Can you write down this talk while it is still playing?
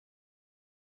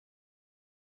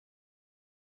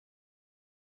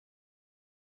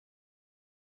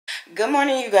Good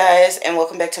morning, you guys, and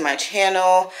welcome back to my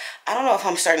channel. I don't know if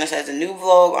I'm starting this as a new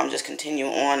vlog or I'm just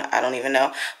continuing on. I don't even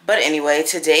know. But anyway,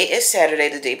 today is Saturday,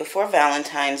 the day before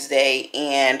Valentine's Day,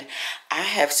 and I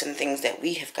have some things that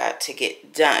we have got to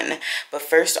get done. But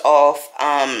first off,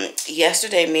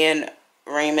 yesterday me and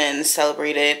Raymond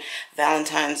celebrated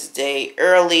Valentine's Day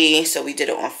early, so we did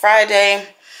it on Friday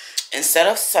instead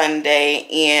of Sunday,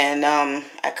 and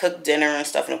I cooked dinner and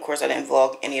stuff, and of course I didn't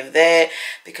vlog any of that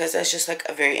because that's just like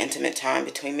a very intimate time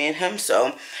between me and him.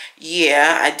 So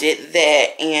yeah, I did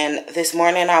that, and this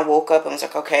morning I woke up and was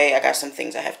like, okay, I got some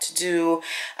things I have to do.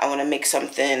 I want to make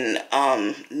something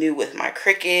new with my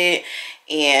Cricut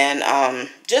and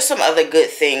just some other good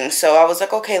things. So I was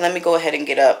like, okay, let me go ahead and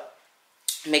get up,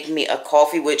 make me a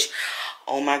coffee, which,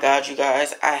 oh my god, you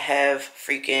guys, I have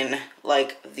freaking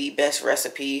like the best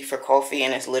recipe for coffee,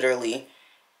 and it's literally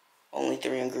only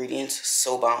 3 ingredients.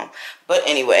 So bomb. But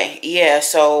anyway, yeah,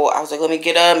 so I was like, let me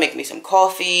get up, make me some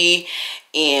coffee,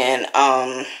 and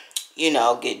you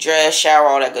know, get dressed, shower,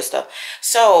 all that good stuff.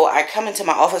 So I come into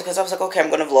my office because I was like, okay,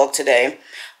 I'm gonna vlog today.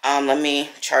 Let me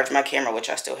charge my camera, which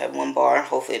I still have 1 bar.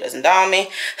 Hopefully it doesn't die on me.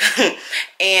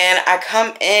 And I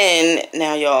come in.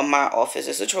 Now, y'all, my office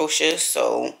is atrocious,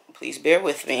 so please bear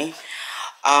with me.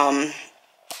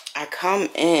 I come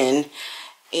in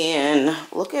and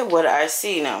look at what I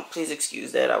see. Now, please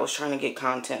excuse that. I was trying to get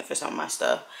content for some of my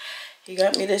stuff. He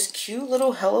got me this cute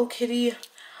little Hello Kitty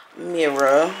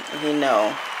mirror. And you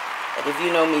know that if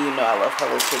you know me, you know I love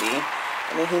Hello Kitty.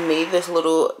 And then he made this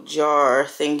little jar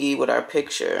thingy with our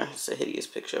picture. It's a hideous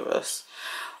picture of us.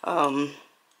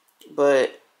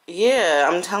 But yeah,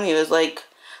 I'm telling you, it's like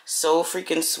so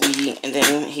freaking sweet. And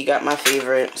then he got my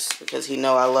favorites because he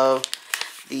know I love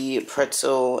the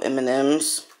pretzel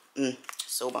M&Ms.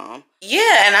 So bomb.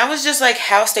 Yeah, and I was just like,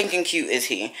 how stinking cute is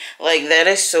he? Like, that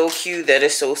is so cute. That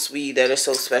is so sweet. That is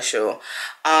so special.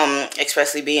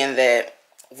 Especially being that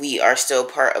we are still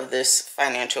part of this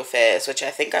financial fast, which I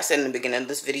think I said in the beginning of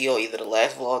this video, either the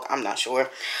last vlog, I'm not sure.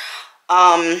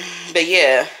 But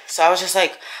yeah, so I was just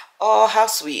like, oh, how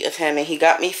sweet of him. And he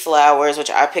got me flowers, which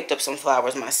I picked up some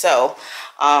flowers myself.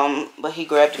 But he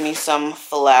grabbed me some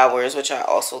flowers, which I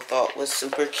also thought was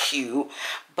super cute.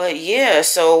 But yeah,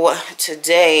 so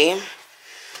today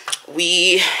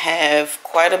we have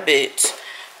quite a bit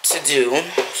to do.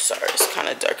 Sorry, it's kind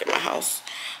of dark in my house.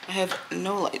 I have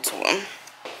no lights on.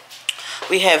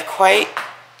 We have quite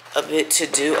a bit to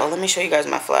do. Oh, let me show you guys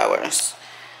my flowers.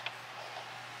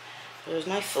 There's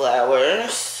my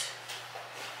flowers.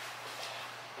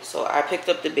 So I picked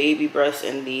up the baby breaths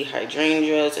and the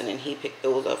hydrangeas, and then he picked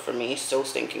those up for me. So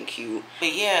stinking cute.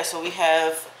 But yeah, so we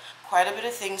have quite a bit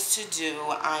of things to do.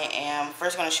 I am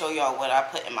first going to show y'all what I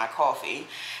put in my coffee,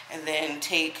 and then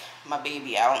take my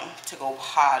baby out to go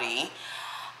potty.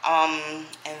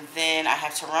 And then I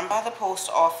have to run by the post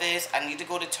office. I need to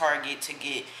go to Target to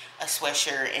get a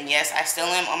sweatshirt. And yes, I still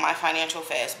am on my financial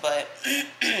fast, but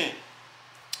it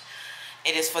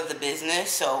is for the business,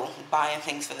 so buying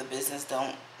things for the business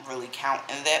don't really count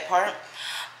in that part.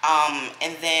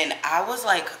 And then I was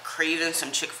like craving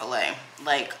some Chick-fil-A,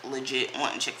 like legit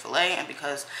wanting Chick-fil-A, and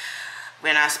because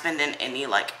we're not spending any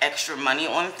like extra money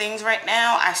on things right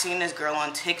now, I seen this girl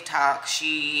on TikTok.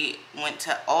 She went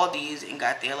to Aldi's and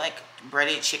got their like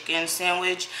breaded chicken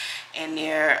sandwich and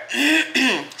their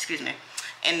excuse me,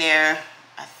 and their,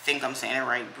 I think I'm saying it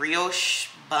right, brioche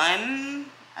bun.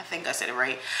 I think I said it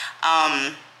right.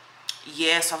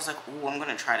 Yeah, so I was like, ooh, I'm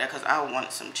gonna try that because I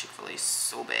want some Chick-fil-A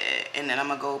so bad. And then I'm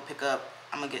gonna go pick up,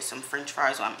 I'm gonna get some french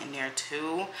fries while I'm in there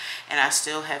too. And I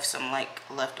still have some like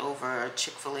leftover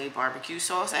Chick-fil-A barbecue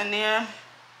sauce in there.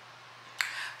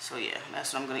 So yeah,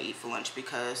 that's what I'm gonna eat for lunch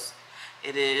because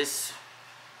it is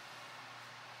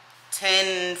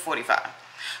 10:45.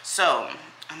 So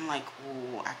I'm like,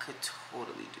 ooh, I could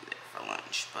totally do that for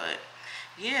lunch. But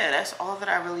yeah, that's all that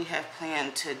I really have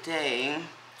planned today.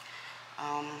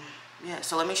 Yeah,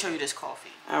 so let me show you this coffee.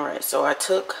 All right, so I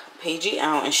took Paigey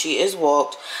out and she is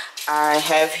walked. I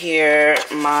have here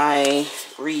my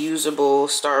reusable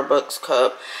Starbucks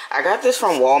cup. I got this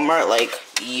from Walmart like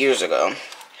years ago.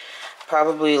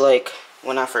 Probably like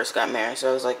when I first got married, so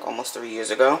it was like almost 3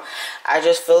 years ago. I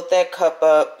just filled that cup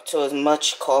up to as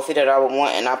much coffee that I would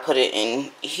want, and I put it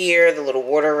in here, the little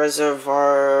water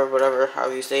reservoir, whatever, how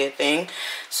you say it thing.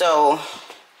 So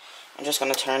I'm just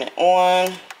gonna turn it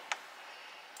on.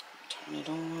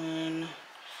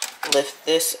 Lift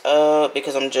this up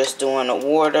because I'm just doing the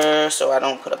water, so I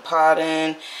don't put a pot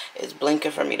in. It's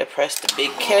blinking for me to press the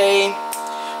big K.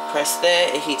 Press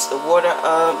that, it heats the water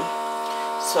up.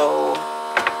 So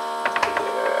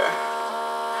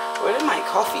where did my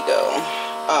coffee go?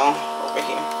 Oh, over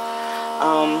here.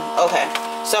 Okay,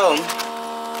 So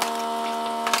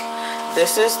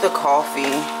this is the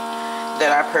coffee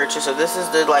that I purchased. So this is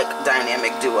the like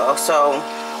dynamic duo. So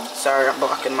sorry, I'm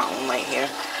blocking my own light here.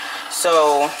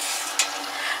 So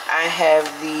I have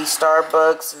the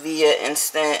Starbucks Via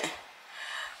Instant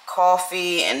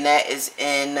coffee, and that is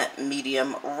in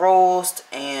medium roast,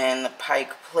 and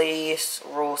Pike Place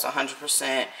roast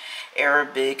 100%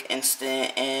 Arabic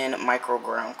instant and micro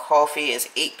ground coffee. Is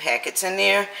 8 packets in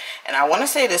there, and I want to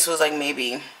say this was like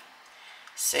maybe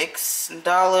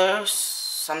 $6,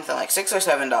 something like $6 or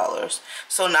 $7.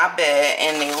 So not bad,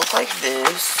 and they look like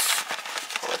this.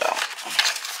 Pull it out.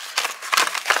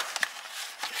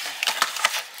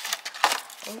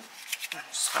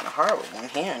 It's kind of hard with one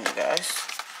hand, you guys.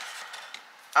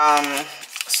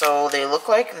 So they look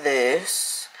like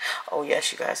this. Oh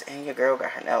yes, you guys, and your girl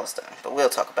got her nails done, but we'll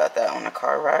talk about that on the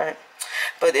car ride.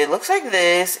 But it looks like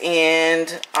this,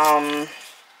 and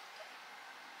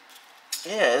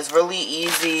yeah, it's really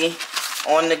easy,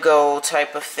 on the go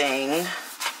type of thing.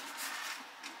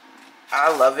 I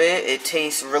love it. It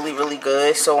tastes really, really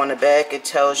good. So on the back it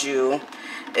tells you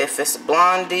if it's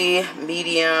blondie,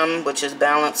 medium, which is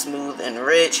balanced, smooth, and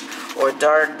rich, or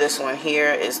dark. This one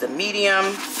here is the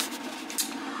medium.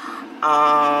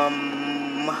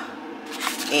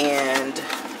 And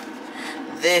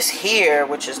this here,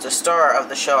 which is the star of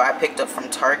the show, I picked up from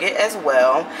Target as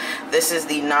well. This is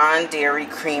the non-dairy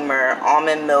creamer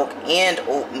almond milk and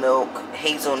oat milk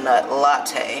hazelnut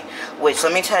latte, which,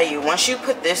 let me tell you, once you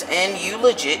put this in, you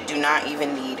legit do not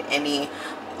even need any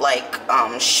like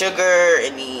sugar,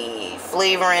 any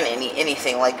flavoring,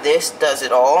 anything. Like, this does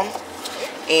it all.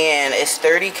 And it's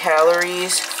 30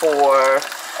 calories for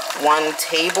 1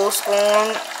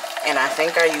 tablespoon, and I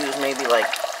think I use maybe like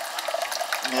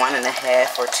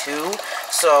 1.5 or 2.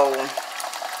 So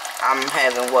I'm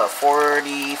having what,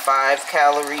 45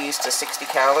 calories to 60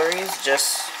 calories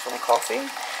just from coffee,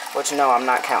 which, no, I'm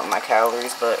not counting my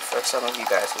calories, but for some of you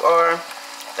guys who are,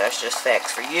 that's just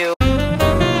facts for you.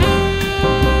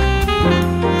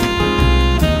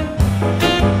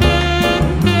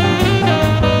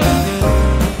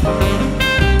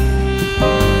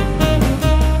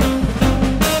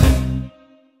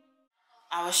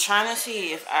 I was trying to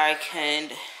see if I can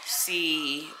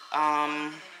see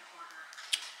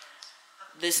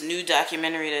this new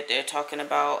documentary that they're talking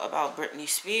about Britney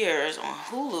Spears on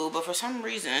Hulu, but for some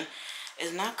reason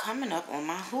it's not coming up on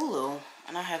my Hulu,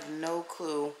 and I have no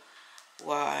clue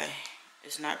why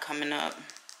it's not coming up.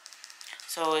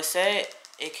 So it said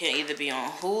it can either be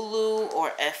on Hulu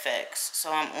or FX.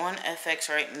 So I'm on FX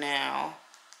right now.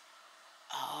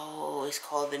 Oh, it's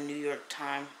called the New York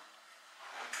Times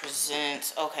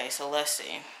Presents. Okay, so let's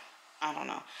see. I don't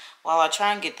know. While I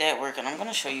try and get that working, I'm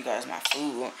gonna show you guys my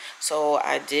food. So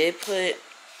I did put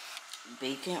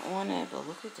bacon on it, but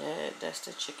look at that. That's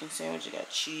the chicken sandwich. You got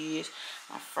cheese,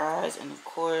 my fries, and of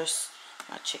course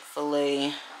my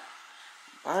Chick-fil-A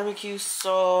barbecue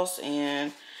sauce.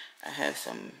 And I have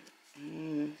some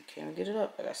can we get it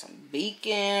up? I got some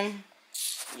bacon,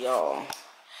 y'all.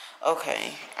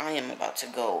 Okay, I am about to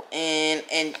go in,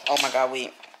 and oh my god,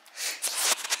 wait.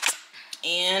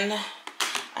 And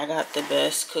I got the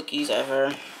best cookies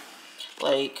ever.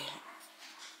 Like,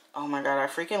 oh my god, I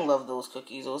freaking love those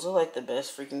cookies. Those are like the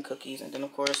best freaking cookies. And then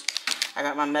of course I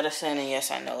got my medicine, and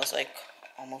yes, I know it's like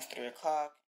almost 3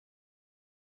 o'clock.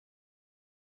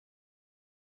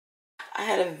 I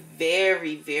had a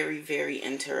very, very, very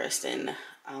interesting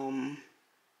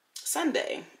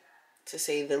Sunday, to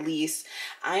say the least.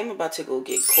 I'm about to go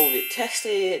get COVID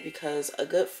tested because a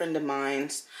good friend of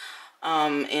mine's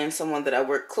and someone that I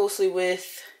work closely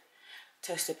with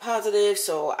tested positive,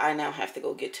 so I now have to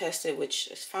go get tested, which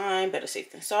is fine. Better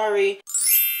safe than sorry.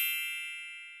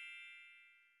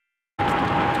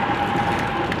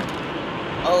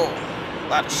 Oh, a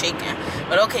lot of shaking.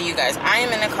 But okay, you guys, I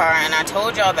am in the car, and I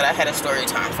told y'all that I had a story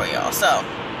time for y'all. So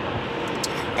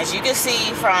as you can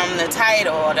see from the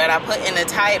title that I put in the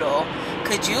title,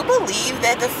 could you believe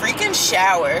that the freaking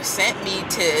shower sent me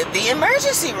to the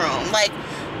emergency room? Like,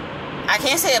 I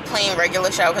can't say a plain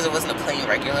regular shower because it wasn't a plain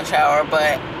regular shower,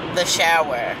 but the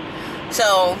shower.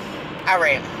 So,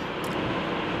 alright.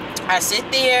 I sit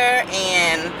there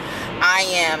and I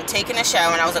am taking a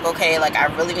shower, and I was like, okay, like, I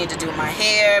really need to do my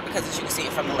hair because, as you can see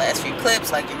from the last few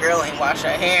clips, like, your girl ain't washed her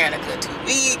hair in a good 2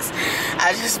 weeks.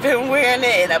 I just been wearing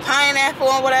it in a pineapple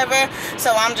or whatever.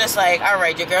 So I'm just like,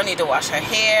 alright, your girl need to wash her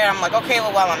hair. I'm like, okay,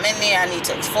 well, while I'm in there, I need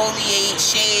to exfoliate,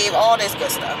 shave, all this good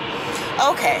stuff.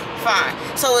 Okay, fine.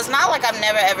 So it's not like I've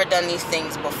never ever done these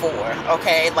things before,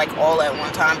 okay, like all at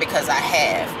one time, because I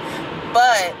have.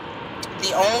 But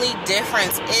the only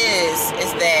difference is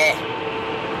that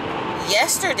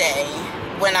yesterday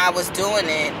when I was doing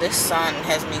it, this sun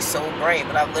has me so bright,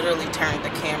 but I literally turned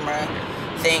the camera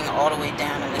thing all the way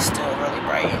down and it's still really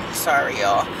bright. Sorry,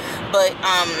 y'all. But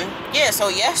yeah, so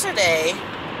yesterday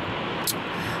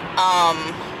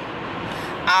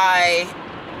I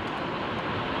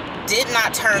did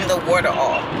not turn the water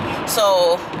off.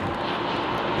 So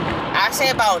I say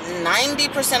about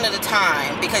 90% of the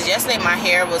time, because yesterday my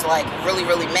hair was like really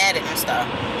matted and stuff.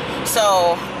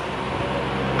 So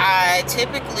I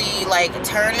typically like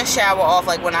turn the shower off,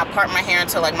 like when I part my hair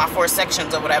into like my 4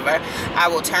 sections or whatever, I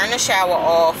will turn the shower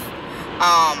off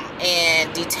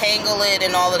and detangle it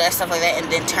and all of that stuff like that,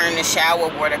 and then turn the shower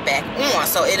water back on.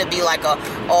 So it'll be like a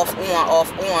off on,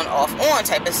 off on, off on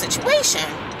type of situation.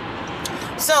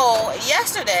 So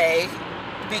yesterday,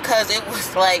 because it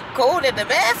was like cold in the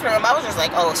bathroom, I was just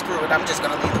like, oh, screw it, I'm just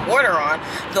gonna leave the water on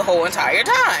the whole entire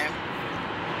time.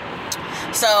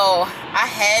 So I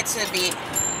had to be,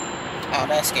 oh,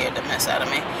 that scared the mess out of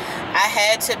me. I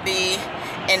had to be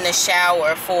in the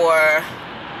shower for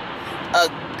a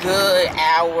good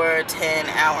hour, 10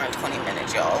 hour and 20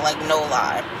 minutes, y'all, like no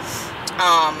lie.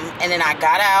 And then I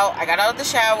got out of the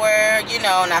shower, you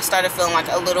know, and I started feeling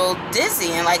like a little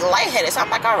dizzy and like lightheaded. So I'm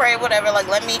like, all right, whatever, like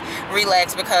let me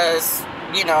relax, because,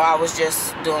 you know, I was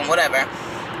just doing whatever.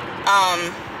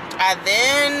 I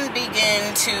then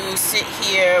began to sit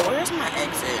here. Where's my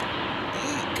exit?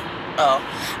 Oh,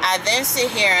 I then sit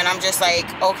here and I'm just like,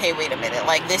 okay, wait a minute,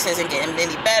 like this isn't getting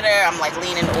any better. I'm like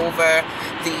leaning over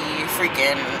the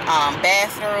freaking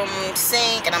bathroom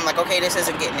sink and I'm like, okay, this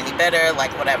isn't getting any better,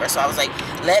 like whatever. So I was like,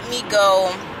 let me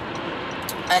go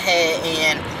ahead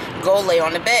and go lay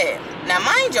on the bed. Now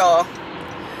mind y'all,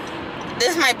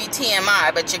 this might be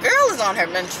TMI, but your girl is on her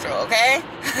menstrual, okay?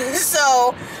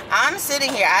 So I'm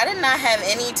sitting here. I did not have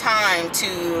any time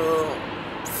to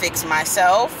fix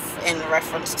myself in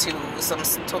reference to some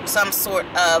sort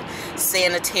of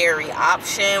sanitary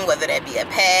option, whether that be a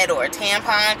pad or a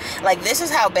tampon. Like, this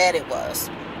is how bad it was.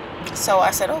 So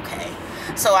I said, okay.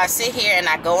 So I sit here and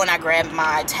I go and I grab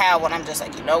my towel and I'm just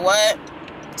like, you know what?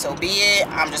 So be it.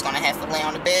 I'm just going to have to lay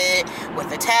on the bed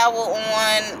with the towel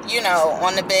on, you know,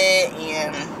 on the bed,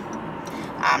 and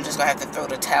I'm just going to have to throw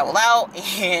the towel out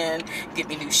and get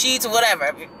me new sheets or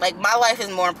whatever. Like, my life is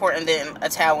more important than a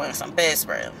towel and some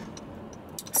bedspread.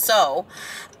 So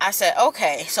I said,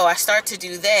 okay. So I start to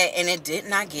do that and it did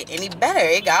not get any better.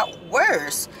 It got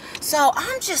worse. So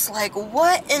I'm just like,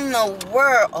 what in the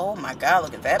world? Oh my God,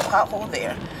 look at that pothole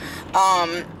there.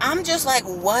 I'm just like,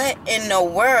 what in the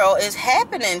world is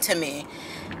happening to me?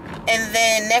 And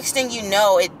then next thing you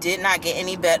know, it did not get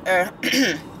any better.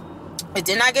 It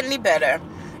did not get any better.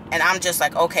 And I'm just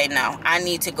like, okay, now I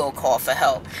need to go call for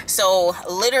help. So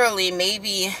literally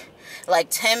maybe like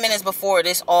 10 minutes before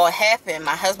this all happened,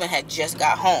 my husband had just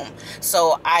got home.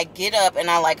 So I get up and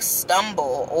I like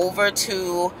stumble over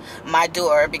to my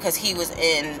door because he was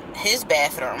in his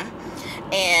bathroom.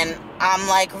 And I'm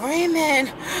like,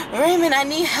 Raymond, I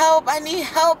need help, I need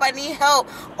help.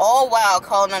 All while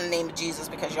calling on the name of Jesus,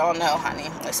 because y'all know, honey,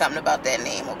 there's something about that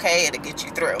name, okay? It'll get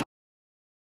you through.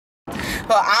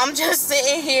 But I'm just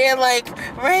sitting here like,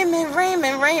 Raymond.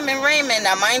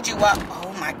 Now, mind you,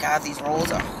 oh my God, these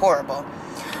rolls are horrible.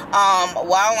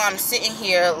 While I'm sitting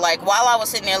here, like, while I was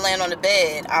sitting there laying on the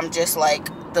bed, I'm just like,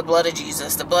 the blood of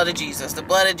Jesus, the blood of Jesus, the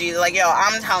blood of Jesus. Like, yo,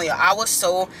 I'm telling you, I was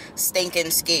so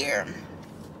stinking scared.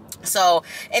 So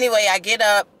anyway, I get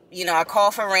up, you know, I call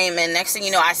for Raymond. Next thing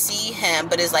you know, I see him,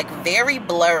 but it's like very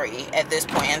blurry at this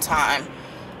point in time.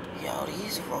 Yo,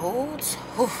 these roads,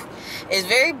 whew. It's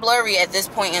very blurry at this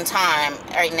point in time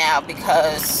right now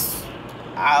because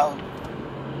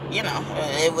you know,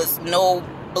 it was no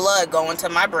blood going to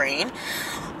my brain.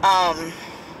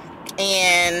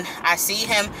 And I see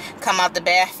him come out the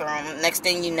bathroom. Next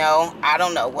thing you know, I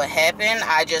don't know what happened.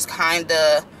 I just kind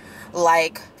of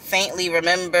like faintly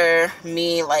remember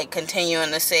me like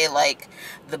continuing to say like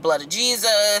the blood of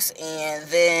Jesus, and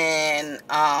then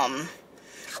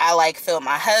I like feel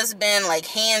my husband like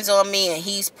hands on me and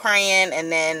he's praying,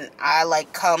 and then I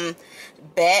like come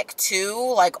back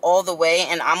to like all the way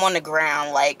and I'm on the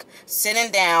ground like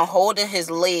sitting down holding his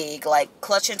leg, like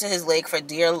clutching to his leg for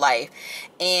dear life.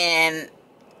 And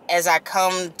as I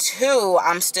come to,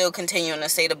 I'm still continuing to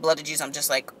say the blood of Jesus. I'm just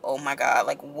like, oh my God,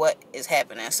 like what is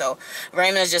happening? So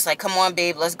Raymond is just like, come on,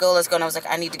 babe, let's go. And I was like,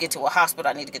 I need to get to a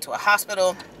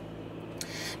hospital.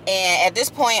 And at this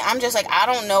point, I'm just like, I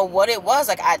don't know what it was.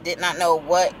 Like, I did not know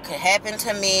what could happen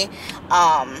to me.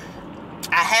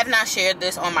 I have not shared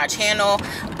this on my channel,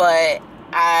 but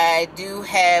I do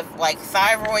have like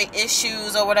thyroid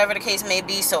issues or whatever the case may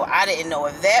be, so I didn't know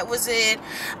if that was it.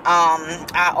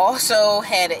 I also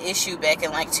had an issue back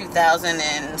in like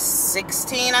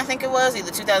 2016, I think it was,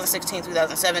 either 2016,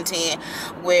 2017,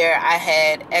 where I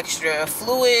had extra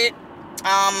fluid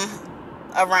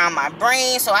around my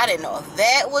brain, so I didn't know if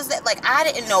that was that. Like, I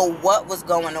didn't know what was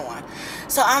going on.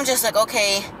 So I'm just like,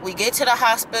 okay, we get to the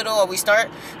hospital, or we start,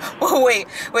 oh, wait,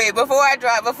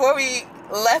 before we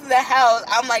left the house,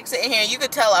 I'm like sitting here, and you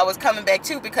could tell I was coming back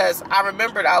too, because I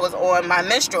remembered I was on my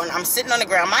menstrual, and I'm sitting on the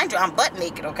ground. Mind you, I'm butt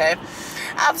naked, okay?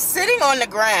 I'm sitting on the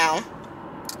ground,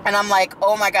 and I'm like,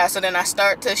 oh my God. So then I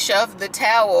start to shove the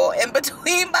towel in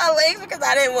between my legs, because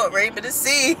I didn't want Raymond to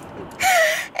see.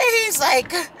 And he's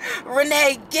like,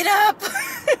 Renee, get up.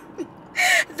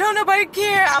 Don't nobody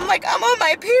care. I'm like, I'm on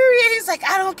my period. He's like,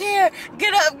 I don't care.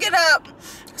 Get up, get up.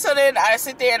 So then I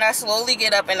sit there and I slowly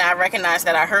get up, and I recognize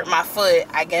that I hurt my foot,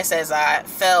 I guess, as I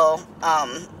fell,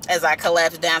 as I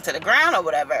collapsed down to the ground or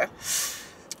whatever.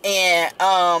 And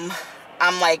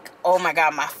I'm like, oh my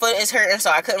God, my foot is hurting, so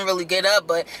I couldn't really get up.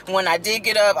 But when I did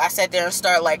get up, I sat there and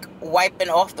started like wiping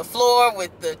off the floor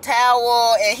with the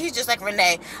towel, and he's just like,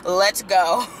 Renee, let's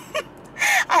go.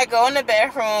 I go in the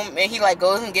bathroom, and he like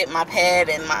goes and get my pad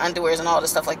and my underwears and all this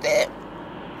stuff like that.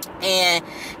 And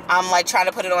I'm like trying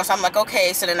to put it on, so I'm like,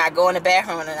 okay. So then I go in the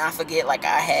bathroom, and then I forget like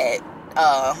I had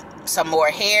some more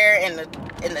hair in the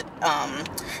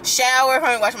shower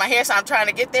when I wash my hair. So I'm trying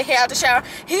to get the hair out the shower.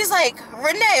 He's like,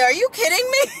 Renee, are you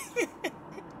kidding me?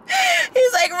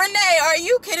 He's like, Renee, are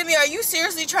you kidding me? Are you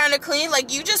seriously trying to clean?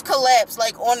 Like, you just collapsed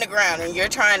like on the ground, and you're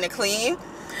trying to clean.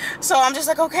 So I'm just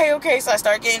like, okay. So I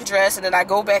start getting dressed, and then I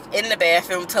go back in the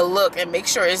bathroom to look and make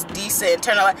sure it's decent.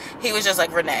 Turn on. He was just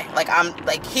like, Renee, like, I'm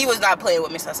like, he was not playing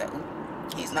with me. So I said, ooh,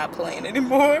 he's not playing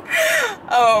anymore.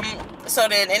 So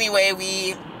then anyway,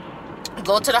 we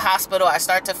go to the hospital. I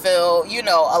start to feel,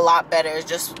 a lot better. It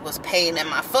just was pain in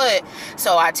my foot.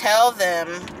 So I tell them,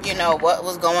 what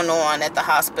was going on at the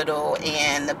hospital,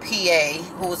 and the PA,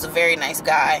 who was a very nice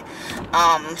guy,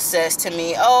 says to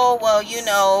me, oh, well,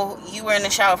 you were in the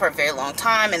shower for a very long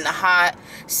time, in the hot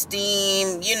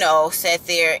steam, sat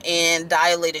there and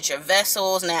dilated your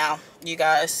vessels. Now, you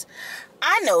guys,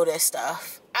 I know this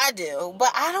stuff. I do.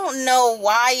 But I don't know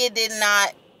why it did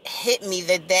not hit me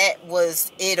that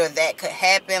was it, or that could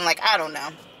happen. Like, I don't know.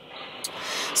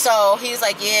 So he's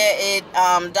like, yeah, it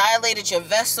dilated your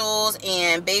vessels,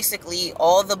 and basically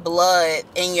all the blood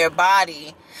in your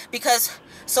body, because,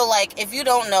 so like, if you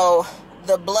don't know,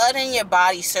 the blood in your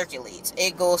body circulates.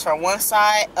 It goes from one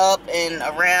side up and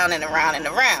around and around and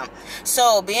around.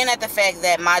 So being at the fact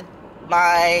that my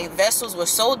vessels were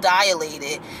so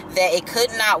dilated that it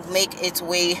could not make its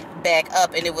way back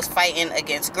up, and it was fighting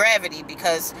against gravity,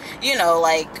 because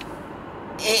like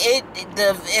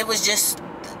it was just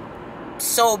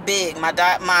so big.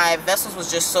 My vessels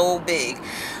was just so big,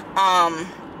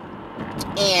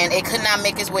 and it could not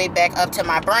make its way back up to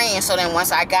my brain. So then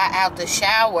once I got out the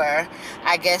shower,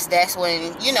 I guess that's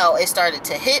when, it started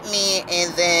to hit me.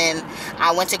 And then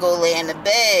I went to go lay in the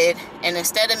bed, and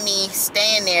instead of me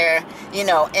staying there, in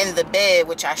the bed,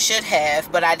 which I should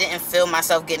have, but I didn't feel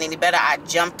myself getting any better, I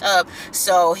jumped up.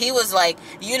 So he was like,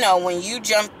 when you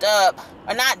jumped up,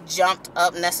 or not jumped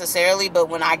up necessarily, but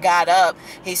when I got up,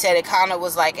 he said it kind of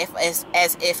was like as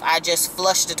if I just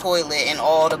flushed the toilet, and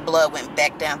all the blood went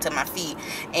back down to my feet.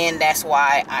 And that's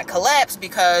why I collapsed,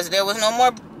 because there was no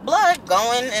more blood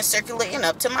going and circulating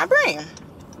up to my brain.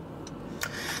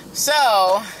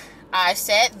 So I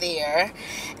sat there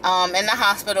in the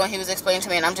hospital, and he was explaining to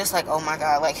me, and I'm just like, oh my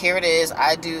God, like, here it is.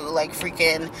 I do like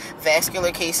freaking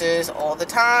vascular cases all the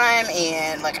time,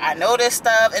 and like, I know this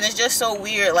stuff, and it's just so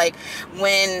weird. Like,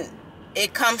 when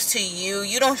it comes to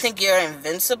you don't think you're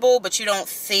invincible, but you don't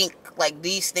think like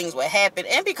these things would happen.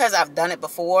 And because I've done it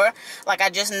before, like, I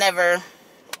just never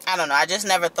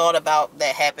thought about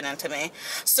that happening to me.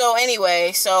 So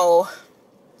anyway,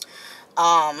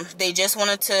 they just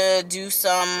wanted to do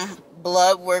some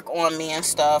blood work on me and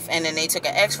stuff, and then they took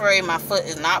an x-ray. My foot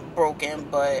is not broken,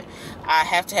 but I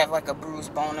have to have like a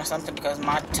bruised bone or something, because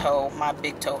my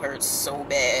big toe hurts so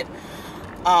bad.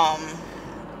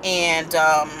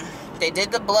 They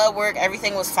did the blood work.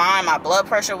 Everything was fine. My blood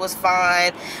pressure was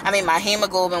fine. I mean, my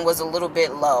hemoglobin was a little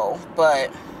bit low,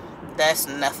 but that's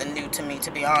nothing new to me,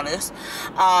 to be honest.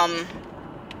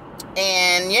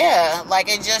 And yeah, like,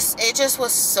 it just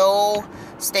was so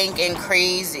stinking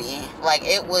crazy. Like,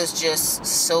 it was just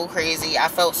so crazy. I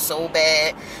felt so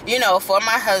bad, for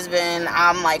my husband.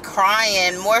 I'm like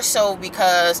crying, more so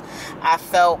because I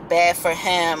felt bad for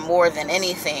him more than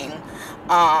anything.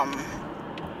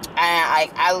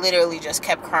 I literally just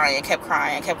kept crying,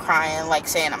 like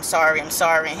saying, I'm sorry.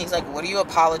 And he's like, what are you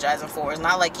apologizing for? It's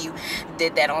not like you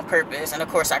did that on purpose. And of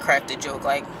course I cracked a joke,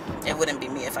 like, it wouldn't be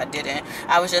me if I didn't.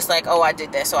 I was just like, oh, I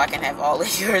did that so I can have all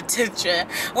of your attention,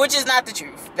 which is not the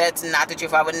truth. That's not the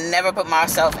truth. I would never put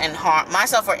myself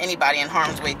or anybody in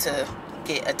harm's way to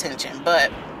get attention.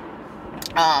 But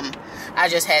I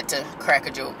just had to crack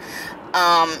a joke.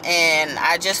 And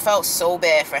I just felt so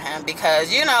bad for him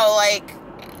because, you know, like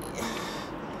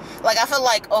I feel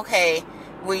like, okay,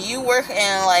 when you work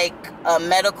in like a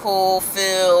medical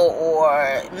field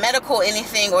or medical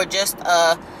anything, or just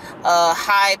a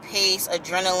high pace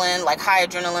adrenaline, like high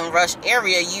adrenaline rush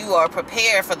area, you are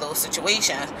prepared for those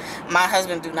situations. My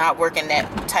husband do not work in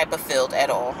that type of field at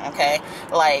all. Okay,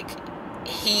 like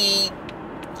he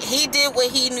did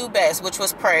what he knew best, which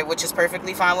was pray, which is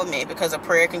perfectly fine with me because a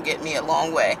prayer can get me a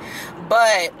long way.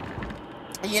 But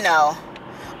you know,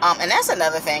 and that's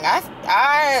another thing.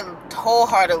 I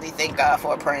wholeheartedly thank God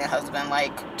for a praying husband.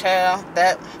 Like, child,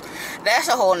 that's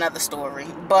a whole nother story.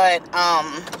 But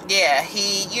yeah,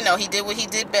 he did what he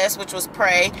did best, which was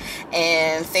pray,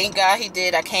 and thank God he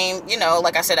did. I came,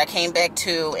 like I said, I came back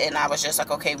to, and I was just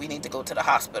like, okay, we need to go to the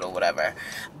hospital, whatever.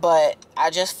 But I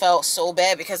just felt so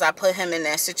bad because I put him in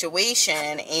that situation,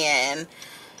 and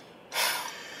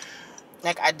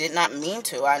like, I did not mean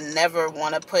to. I never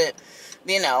want to put,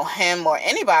 him or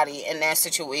anybody in that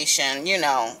situation,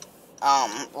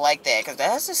 like that, because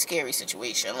that's a scary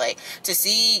situation. Like, to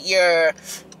see your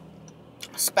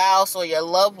spouse or your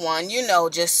loved one,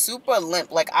 just super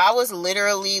limp. Like, I was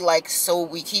literally like so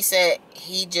weak. He said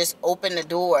he just opened the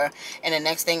door, and the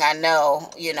next thing I know,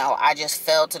 I just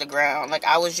fell to the ground. Like,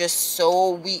 I was just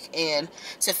so weak, and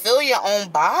to feel your own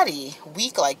body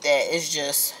weak like that is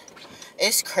just,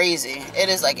 it's crazy. It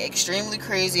is like extremely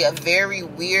crazy, a very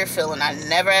weird feeling. I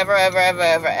never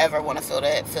ever want to feel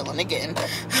that feeling again.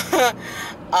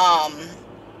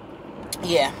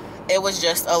 Yeah, it was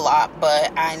just a lot,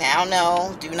 but I now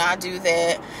know, do not do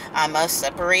that. I must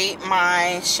separate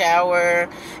my shower,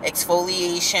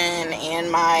 exfoliation,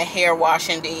 and my hair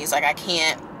washing days. Like, I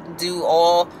can't do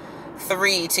all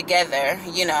three together,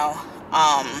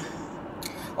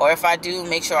 or if I do,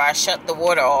 make sure I shut the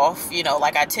water off,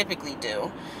 like I typically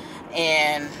do.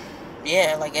 And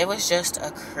yeah, like, it was just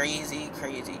a crazy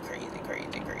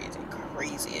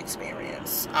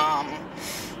experience.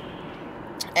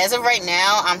 As of right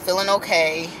now, I'm feeling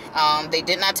okay. They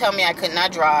did not tell me I could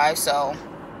not drive, so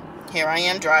here I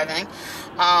am driving.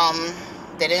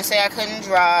 They didn't say I couldn't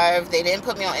drive. They didn't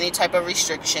put me on any type of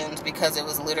restrictions because it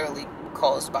was literally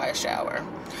caused by a shower.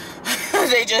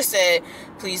 They just said,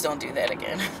 please don't do that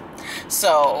again.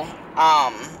 So,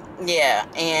 yeah,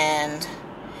 and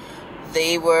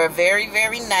they were very,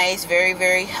 very nice, very,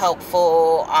 very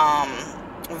helpful,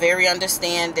 very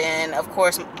understanding. Of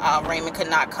course, Raymond could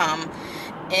not come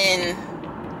in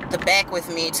the back with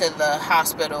me to the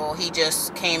hospital. He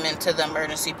just came into the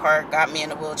emergency part, got me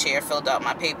in a wheelchair, filled out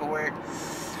my paperwork,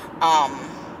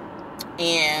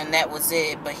 and that was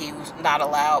it. But he was not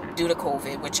allowed due to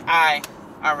COVID, which I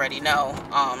already know.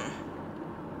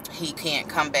 He can't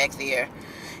come back there.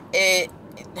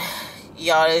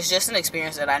 Y'all, it's just an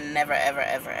experience that I never ever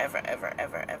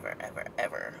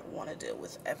want to deal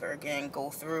with ever again, go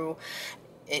through.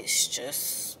 It's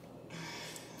just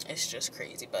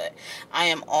crazy. But I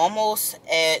am almost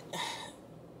at,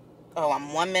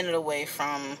 I'm 1 minute away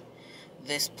from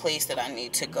this place that I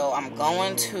need to go. I'm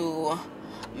going to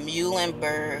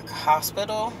Muhlenberg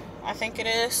Hospital, I think it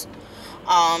is,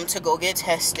 to go get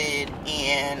tested,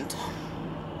 and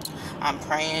I'm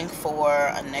praying for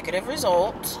a negative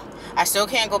result. I still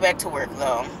can't go back to work,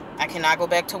 though. I cannot go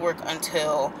back to work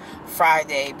until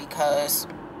Friday because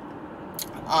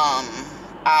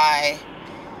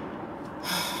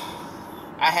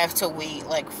I have to wait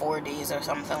like 4 days or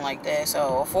something like that.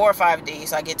 So 4 or 5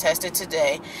 days. I get tested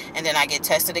today, and then I get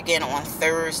tested again on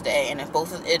Thursday. And when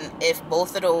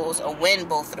both of those,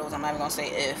 I'm not even gonna say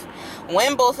if,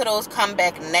 when both of those come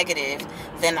back negative,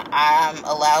 then I'm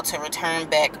allowed to return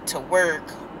back to work.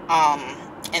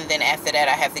 And then after that,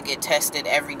 I have to get tested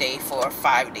every day for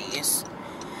 5 days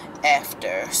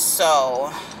after.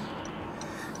 So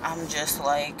I'm just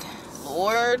like,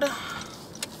 Lord,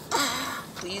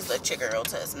 please let your girl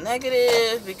test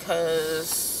negative,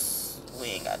 because we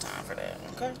ain't got time for that,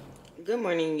 okay? Good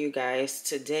morning, you guys.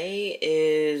 Today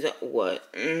is what?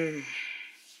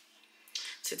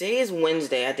 Today is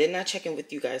Wednesday. I did not check in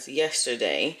with you guys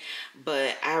yesterday,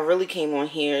 but I really came on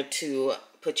here to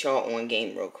put y'all on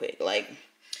game real quick. Like,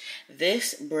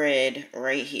 this bread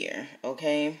right here,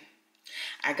 okay?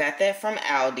 I got that from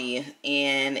Aldi,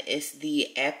 and it's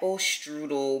the apple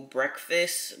strudel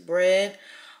breakfast bread.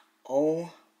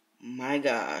 Oh my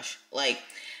gosh. Like,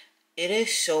 it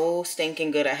is so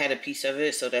stinking good. I had a piece of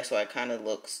it, so that's why it kind of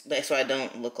looks, that's why I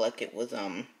don't look like it was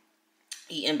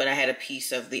eaten, but I had a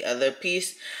piece of the other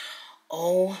piece.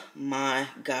 Oh my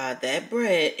God, that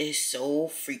bread is so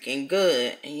freaking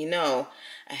good. And you know,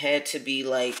 I had to be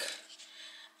like,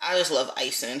 I just love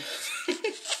icing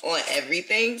on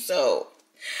everything, so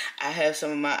I have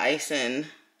some of my icing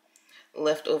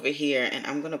left over here, and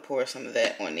I'm gonna pour some of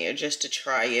that on there just to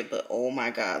try it. But oh my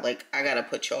God, like, I gotta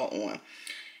put y'all on.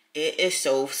 It is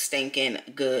so stinking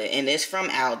good, and it's from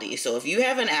Aldi. So if you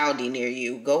have an Aldi near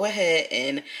you, go ahead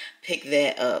and pick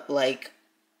that up. Like,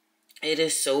 it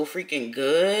is so freaking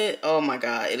good. Oh my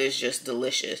God, it is just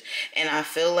delicious. And I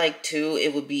feel like too,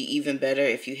 it would be even better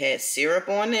if you had syrup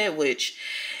on it, which,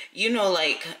 you know,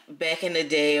 like back in the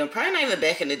day, or probably not even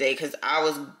back in the day, because I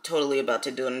was totally about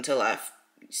to do it until I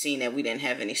seen that we didn't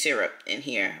have any syrup in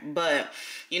here. But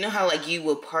you know how like you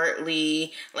would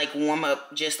partly like warm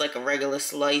up just like a regular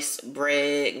sliced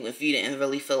bread if you didn't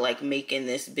really feel like making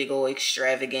this big old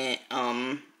extravagant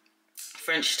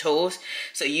French toast.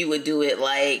 So you would do it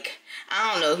like,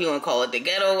 I don't know if you want to call it the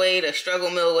ghetto way, the struggle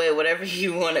mill way, whatever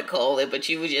you want to call it, but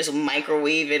you would just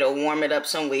microwave it or warm it up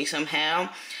some way somehow.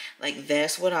 Like,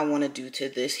 that's what I want to do to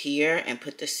this here, and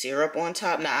put the syrup on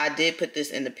top. Now, I did put this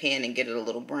in the pan and get it a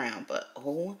little brown, but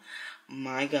oh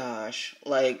my gosh,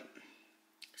 like,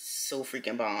 so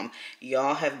freaking bomb.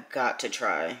 Y'all have got to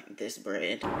try this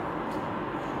bread.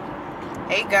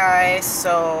 Hey guys,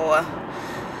 so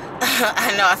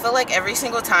I know I feel like every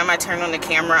single time I turn on the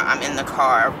camera, I'm in the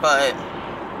car, but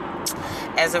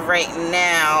as of right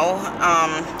now,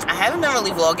 I haven't been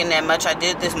really vlogging that much. I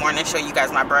did this morning show you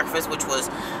guys my breakfast, which was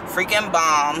freaking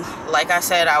bomb. Like I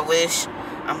said, I wish,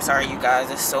 I'm sorry you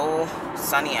guys, it's so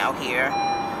sunny out here.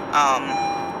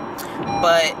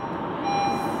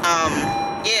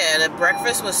 Yeah, the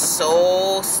breakfast was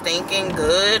so stinking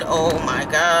good. Oh my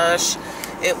gosh,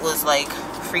 it was like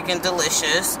freaking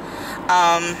delicious.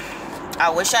 I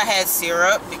wish I had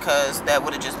syrup, because that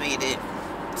would have just made it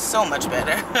so much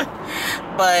better.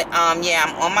 But yeah,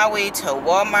 I'm on my way to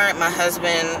Walmart. My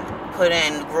husband put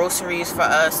in groceries for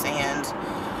us, and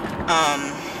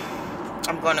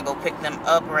I'm going to go pick them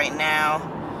up right now.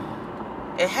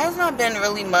 It has not been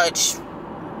really much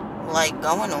like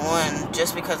going on,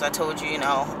 just because I told you, you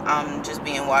know, I'm just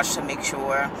being watched to make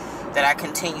sure that I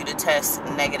continue to test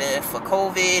negative for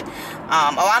COVID.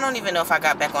 Oh, I don't even know if I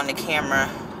got back on the camera.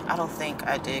 I don't think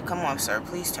I did. Come on, sir,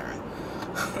 please turn.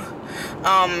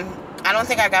 I don't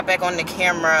think I got back on the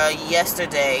camera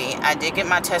yesterday. I did get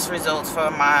my test results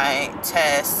for my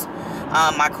test,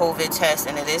 my COVID test,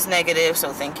 and it is negative,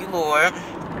 so thank you, Lord.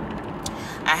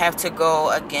 I have to go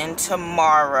again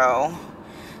tomorrow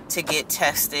to get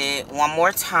tested one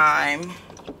more time,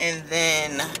 and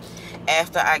then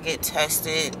after I get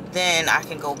tested, then I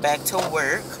can go back to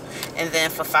work, and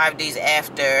then for 5 days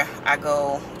after, I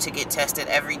go to get tested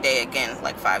every day again,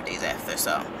 like 5 days after.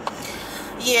 So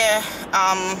yeah,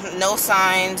 no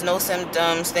signs, no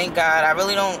symptoms, thank God. I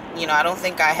really don't, you know, I don't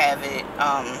think I have it.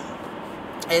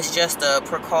 It's just a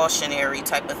precautionary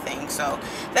type of thing, so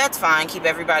that's fine. Keep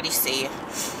everybody safe.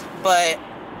 But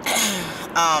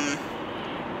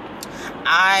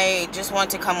I just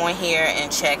want to come on here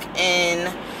and check in,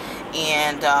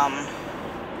 and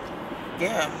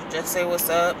yeah, just say what's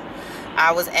up.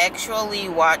 I was actually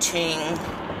watching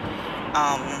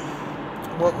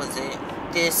what was it,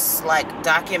 this like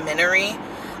documentary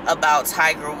about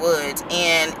Tiger Woods,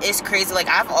 and it's crazy. Like,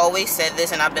 I've always said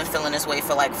this, and I've been feeling this way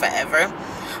for like forever.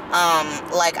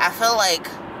 Like, I feel like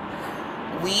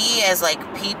we as like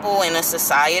people in a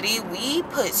society, we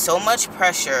put so much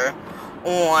pressure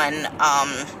on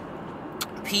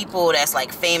people that's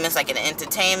like famous, like in the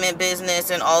entertainment business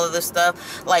and all of this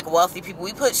stuff, like wealthy people.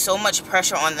 We put so much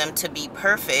pressure on them to be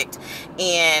perfect.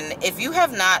 And if you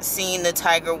have not seen the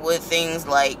Tiger Woods things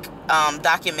like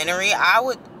documentary, I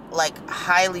would like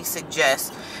highly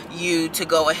suggest you to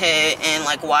go ahead and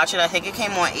like watch it. I think it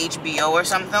came on HBO or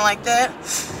something like that.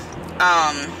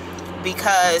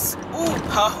 Because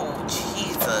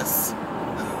Jesus.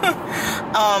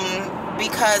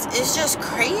 Because it's just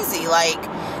crazy. Like,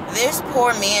 this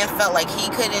poor man felt like he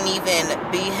couldn't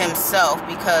even be himself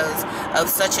because of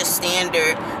such a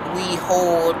standard we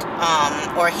hold,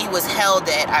 or he was held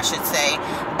at, I should say,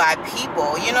 by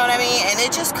people, you know what I mean? And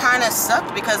it just kind of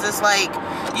sucked, because it's like,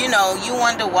 you know, you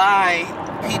wonder why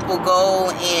people go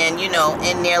and, you know,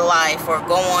 in their life, or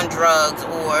go on drugs,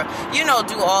 or or, you know,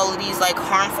 do all of these like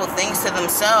harmful things to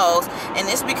themselves, and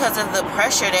it's because of the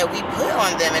pressure that we put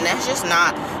on them, and that's just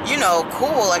not, you know,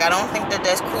 cool. Like, I don't think that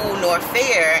that's cool nor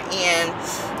fair. And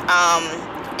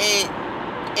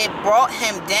it brought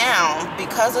him down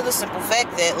because of the simple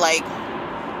fact that, like,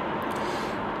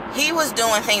 he was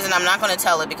doing things, and I'm not going to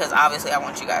tell it because obviously I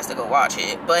want you guys to go watch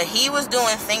it, but he was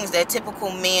doing things that a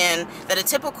typical man,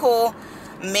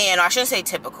 or I shouldn't say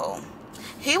typical,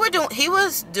 he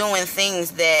was doing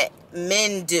things that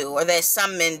men do, or that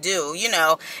some men do, you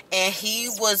know, and he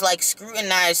was like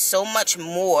scrutinized so much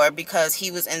more because he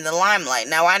was in the limelight.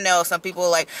 Now, I know some people are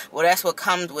like, well, that's what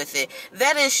comes with it.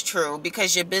 That is true,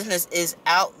 because your business is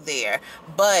out there,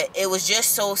 but it was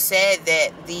just so sad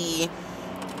that the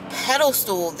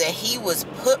pedestal that he was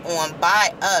put on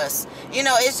by us, you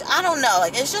know, I don't know,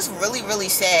 like, it's just really, really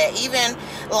sad. Even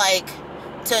like,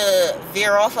 to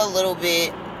veer off a little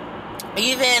bit,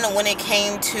 even when it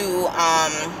came to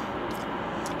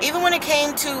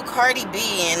Cardi B,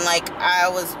 and like, I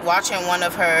was watching one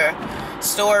of her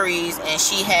stories and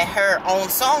she had her own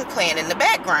song playing in the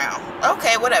background.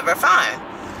 Okay, whatever, fine.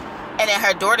 And then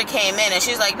her daughter came in and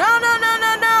she's like, no,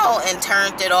 and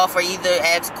turned it off, or either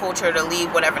asked Culture to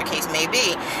leave, whatever the case may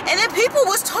be. And then people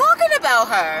was talking about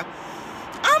her.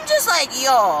 I'm just like,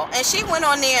 y'all. And she went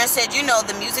on there and said, you know,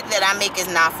 the music that I make is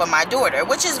not for my daughter,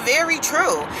 which is very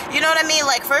true. You know what I mean?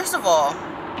 Like, first of all,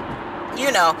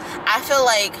 you know, I feel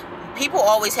like people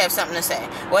always have something to say,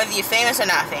 whether you're famous or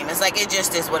not famous. Like, it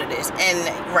just is what it is. And,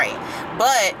 right.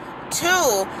 But,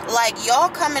 two, like, y'all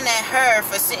coming at her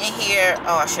for sitting here.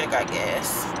 Oh, I should have got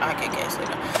gas. I'll get gas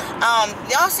later.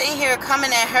 Y'all sitting here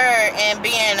coming at her and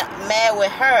being mad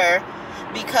with her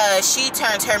because she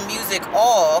turns her music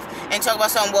off, and talk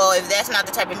about something, well, if that's not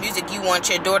the type of music you want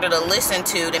your daughter to listen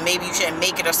to, then maybe you shouldn't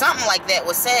make it, or something like that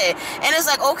was said. And it's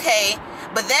like, okay,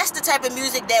 but that's the type of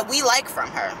music that we like from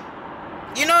her.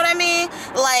 You know what I mean?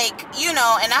 Like, you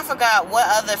know, and I forgot what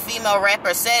other female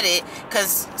rapper said it,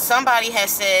 because somebody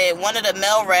has said, one of the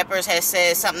male rappers has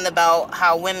said something about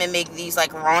how women make these,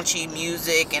 like, raunchy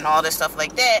music and all this stuff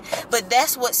like that, but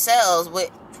that's what sells,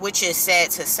 which is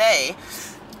sad to say.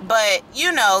 But,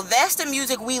 you know, that's the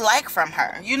music we like from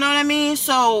her. You know what I mean?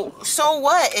 So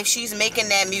what if she's making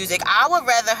that music? I would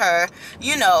rather her,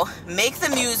 you know, make the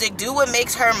music, do what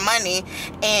makes her money,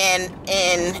 and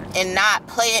not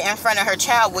play it in front of her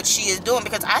child, which she is doing,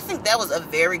 because I think that was a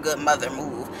very good mother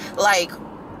move. Like,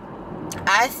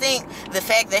 I think the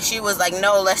fact that she was like,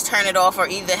 no, let's turn it off, or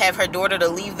either have her daughter to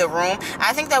leave the room,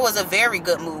 I think that was a very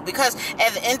good move, because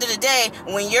at the end of the day,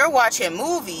 when you're watching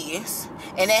movies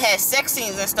and it has sex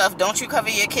scenes and stuff, don't you cover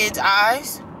your kids'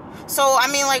 eyes? So,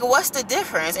 I mean, like, what's the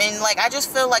difference? And, like, I just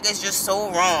feel like it's just so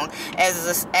wrong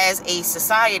as a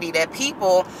society that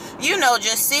people, you know,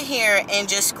 just sit here and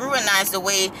just scrutinize the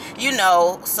way, you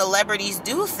know, celebrities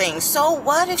do things. So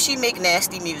what if she make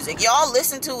nasty music? Y'all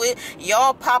listen to it.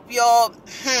 Y'all pop y'all to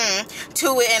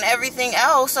it and everything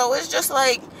else. So it's just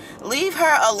like, leave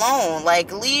her alone.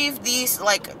 Like, leave these,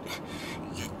 like,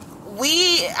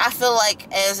 I feel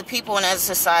like as a people and as a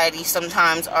society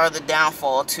sometimes are the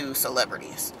downfall to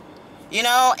celebrities. You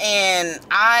know, and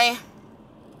I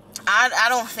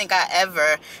don't think I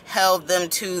ever held them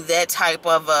to that type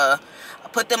of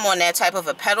put them on that type of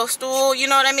a pedestal, you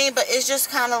know what I mean? But it's just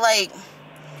kind of like,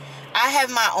 I have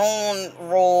my own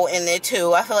role in it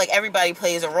too. I feel like everybody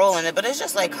plays a role in it, but it's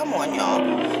just like, come on,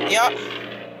 y'all.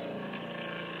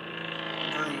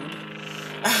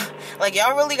 Like,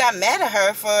 y'all really got mad at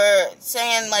her for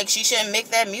saying, like, she shouldn't make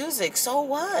that music. So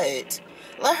what?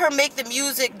 Let her make the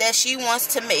music that she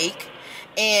wants to make,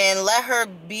 and let her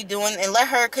let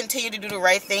her continue to do the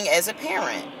right thing as a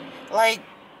parent. Like,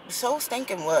 so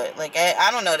stinking what? Like, I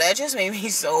don't know. That just made me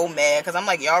so mad, because I'm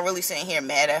like, y'all really sitting here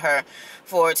mad at her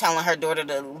for telling her daughter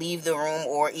to leave the room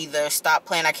or either stop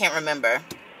playing. I can't remember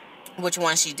which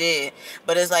one she did,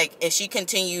 but it's like, if she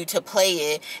continued to play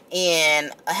it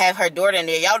and have her daughter in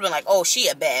there, y'all would been like, oh, she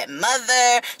a bad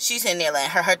mother, she's in there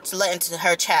letting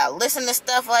her child listen to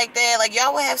stuff like that. Like,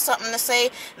 y'all would have something to say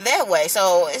that way.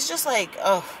 So it's just like,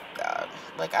 oh God,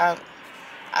 like, I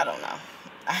don't know.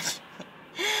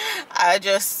 I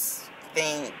just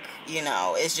think, you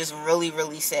know, it's just really,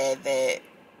 really sad that,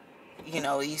 you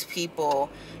know, these people,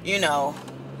 you know,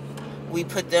 we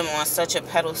put them on such a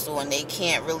pedestal and they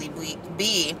can't really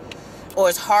be, or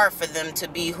it's hard for them to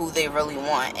be who they really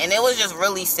want. And it was just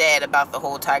really sad about the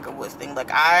whole Tiger Woods thing.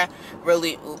 Like, I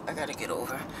gotta get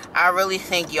over. I really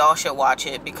think y'all should watch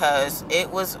it, because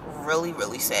it was really,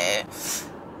 really sad.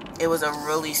 It was a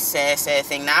really sad, sad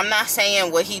thing. Now, I'm not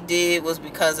saying what he did was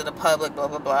because of the public, blah,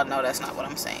 blah, blah. No, that's not what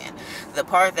I'm saying. The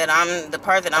part that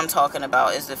I'm talking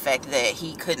about is the fact that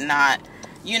he could not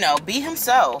you know, be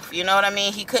himself. You know what I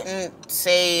mean? He couldn't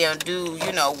say or do,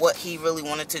 you know, what he really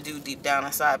wanted to do deep down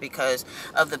inside because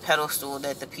of the pedestal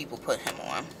that the people put him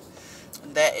on.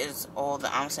 That is all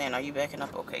that I'm saying. Are you backing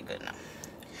up? Okay, good now.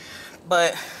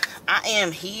 But I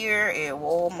am here at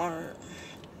Walmart.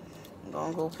 I'm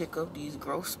gonna go pick up these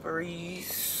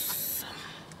groceries.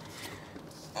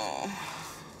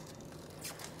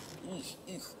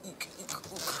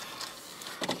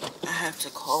 I have to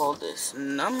call this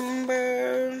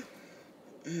number.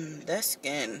 That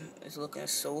skin is looking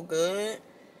so good,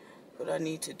 but I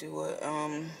need to do it.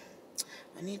 I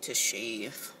need to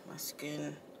shave my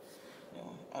skin.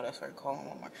 Oh, that's right, calling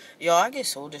Walmart. Y'all, I get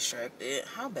so distracted.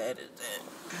 How bad is that?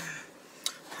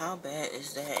 How bad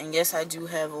is that? And yes, I do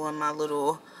have on my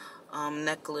little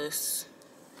necklace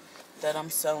that I'm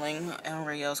selling in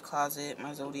Rael's closet.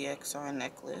 My Zodiac sign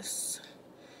necklace.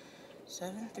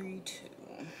 732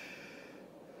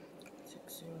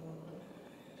 60.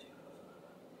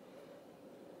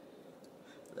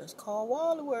 Let's call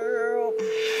Wally World.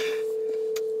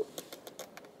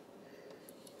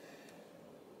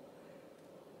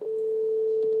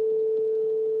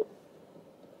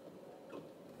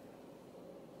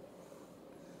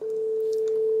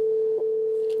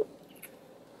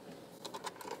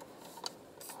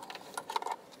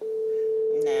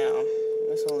 Now,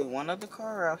 there's only one other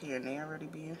car out here and they already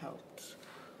being helped.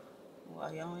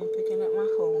 Why y'all ain't picking up my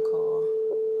phone call?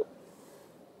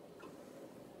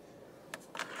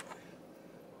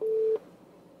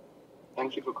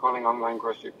 Thank you for calling online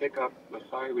grocery pickup. We're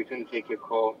sorry we couldn't take your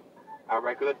call. Our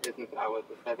regular business hours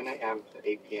are 7 a.m. to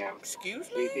 8 p.m. Excuse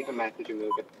me? Please leave a message and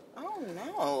we'll get... Oh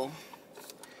no.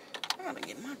 I gotta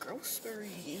get my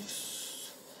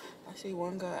groceries. I see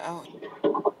one guy out here.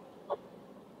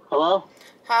 Hello?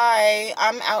 Hi,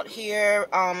 I'm out here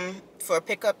for a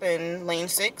pickup in lane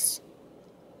 6.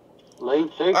 Lane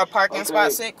 6? Or parking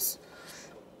spot 6.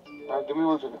 Give me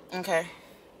 1 second. Okay.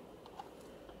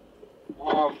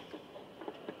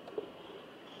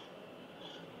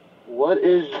 What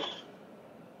is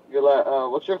your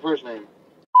what's your first name?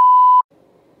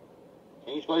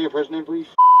 Can you spell your first name, please?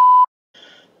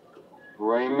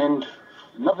 Raymond.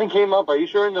 Nothing came up. Are you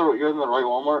sure you're in the right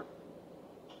Walmart?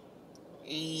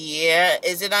 Yeah,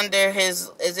 is it under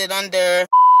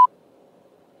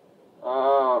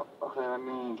Okay,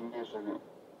 give me a second.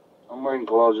 I'm wearing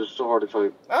gloves, it's so hard to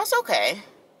type. Oh, it's okay.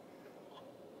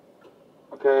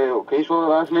 Okay, can you spell the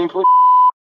last name, please?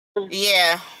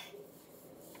 Yeah.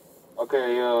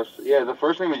 Okay, yeah, the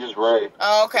first name is just Ray.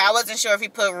 Oh, okay, I wasn't sure if he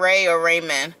put Ray or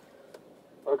Raymond.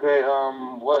 Okay,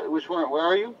 which one, where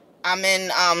are you? I'm in,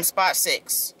 spot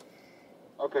 6.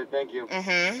 Okay, thank you.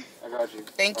 Mm-hmm. I got you.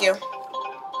 Thank you.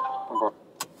 Okay.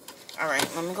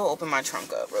 Alright, let me go open my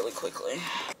trunk up really quickly.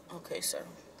 Okay, sir.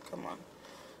 Come on.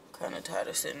 Kind of tired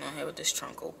of sitting out here with this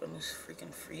trunk open. It's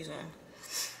freaking freezing.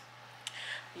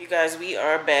 You guys, we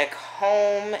are back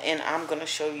home, and I'm going to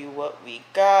show you what we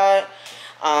got.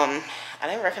 I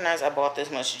didn't recognize I bought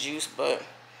this much juice, but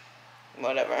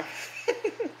whatever.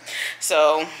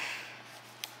 So,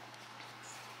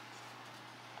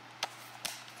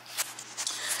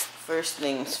 first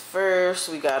things first,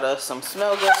 we got us some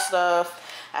smell good stuff.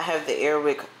 I have the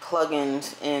Airwick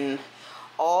plugins in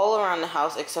all around the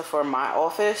house except for my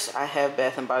office. I have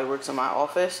Bath and Body Works in my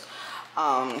office.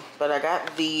 But I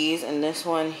got these, and this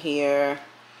one here,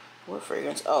 what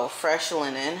fragrance? Oh, Fresh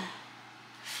Linen.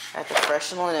 Got the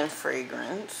Fresh Linen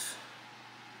fragrance.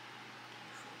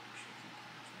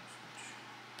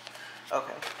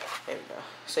 Okay, there we go.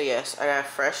 So yes, I got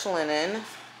Fresh Linen.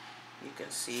 You can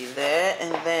see that.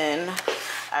 And then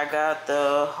I got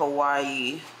the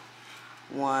Hawaii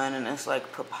one, and it's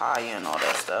like papaya and all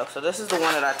that stuff. So this is the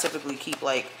one that I typically keep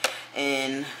like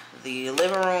in the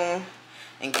living room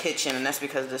and kitchen, and that's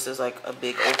because this is like a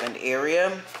big open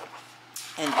area.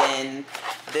 And then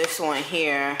this one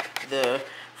here, the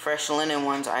Fresh Linen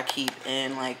ones, I keep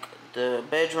in like the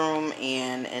bedroom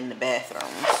and in the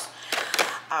bathrooms.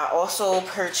 I also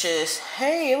purchased,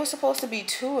 hey, it was supposed to be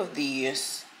 2 of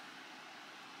these.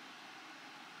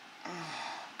 Oh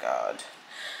God.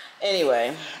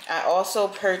 Anyway, I also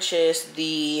purchased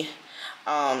the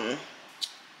Out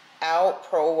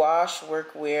Pro Wash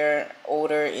Workwear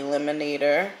Odor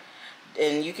Eliminator,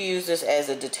 and you can use this as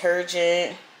a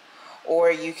detergent,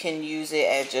 or you can use it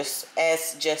as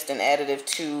just an additive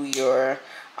to your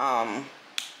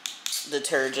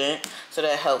detergent. So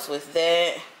that helps with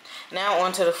that. Now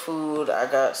onto the food. I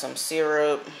got some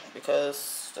syrup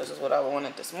because this is what I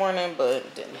wanted this morning,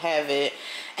 but didn't have it.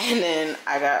 And then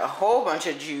I got a whole bunch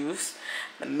of juice.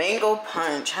 The mango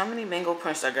punch. How many mango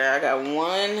punch I got? I got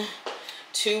 1,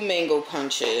 2 mango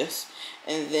punches.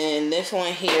 And then this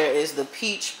one here is the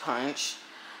peach punch.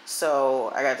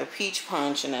 So I got the peach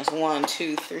punch, and that's 1,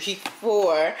 2, 3,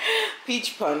 4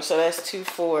 peach punch. So that's 2,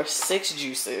 4, 6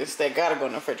 juices that gotta go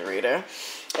in the refrigerator.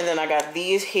 And then I got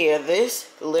these here. This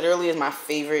literally is my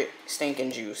favorite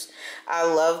stinking juice. I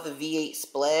love the V8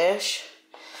 Splash.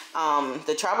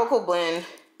 The tropical blend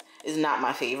is not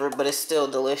my favorite, but it's still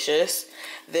delicious.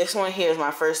 This one here is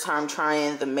my first time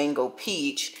trying the mango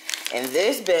peach. And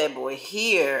this bad boy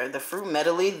here, the fruit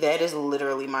medley, that is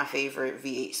literally my favorite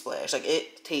V8 Splash. Like,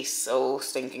 it tastes so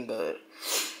stinking good.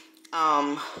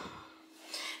 And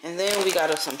then we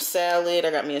got us some salad.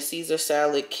 I got me a Caesar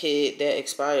salad kit that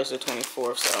expires the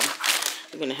 24th, so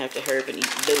I'm gonna have to hurry up and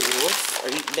eat those, or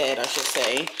eat that, I should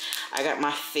say. I got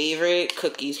my favorite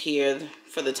cookies here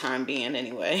for the time being,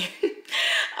 anyway.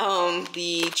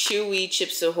 The chewy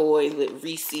Chips Ahoy with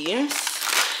Reese's,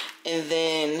 and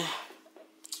then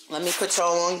let me put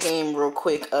y'all on game real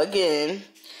quick again.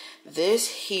 This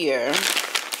here,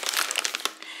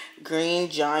 Green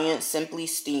Giant Simply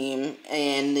Steam,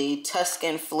 and the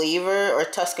Tuscan flavor or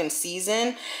Tuscan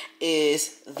season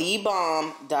is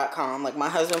thebomb.com. Like, my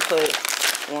husband put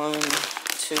 1,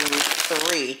 2,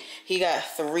 3. He got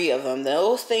 3 of them.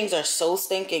 Those things are so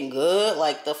stinking good.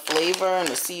 Like, the flavor and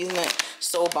the seasoning,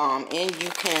 so bomb. And you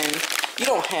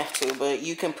don't have to, but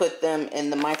you can put them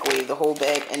in the microwave, the whole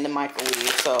bag in the microwave.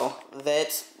 So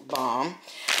that's bomb.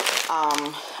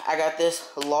 I got this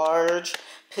large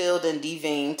peeled and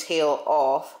deveined tail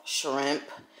off shrimp.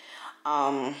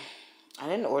 I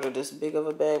didn't order this big of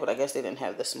a bag, but I guess they didn't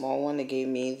have the small one. They gave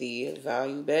me the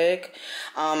value bag.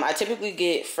 I typically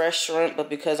get fresh shrimp, but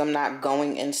because I'm not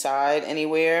going inside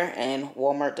anywhere and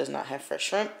Walmart does not have fresh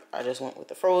shrimp, I just went with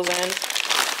the frozen.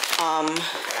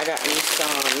 I got me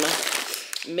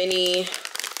some mini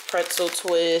pretzel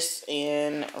twists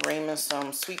and Raymond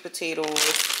some sweet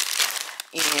potatoes.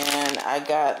 And I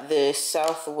got this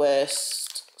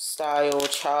Southwest style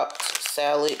chopped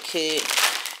salad kit.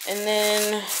 And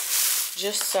then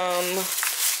just some,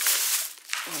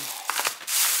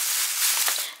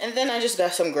 and then I just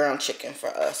got some ground chicken for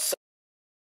us.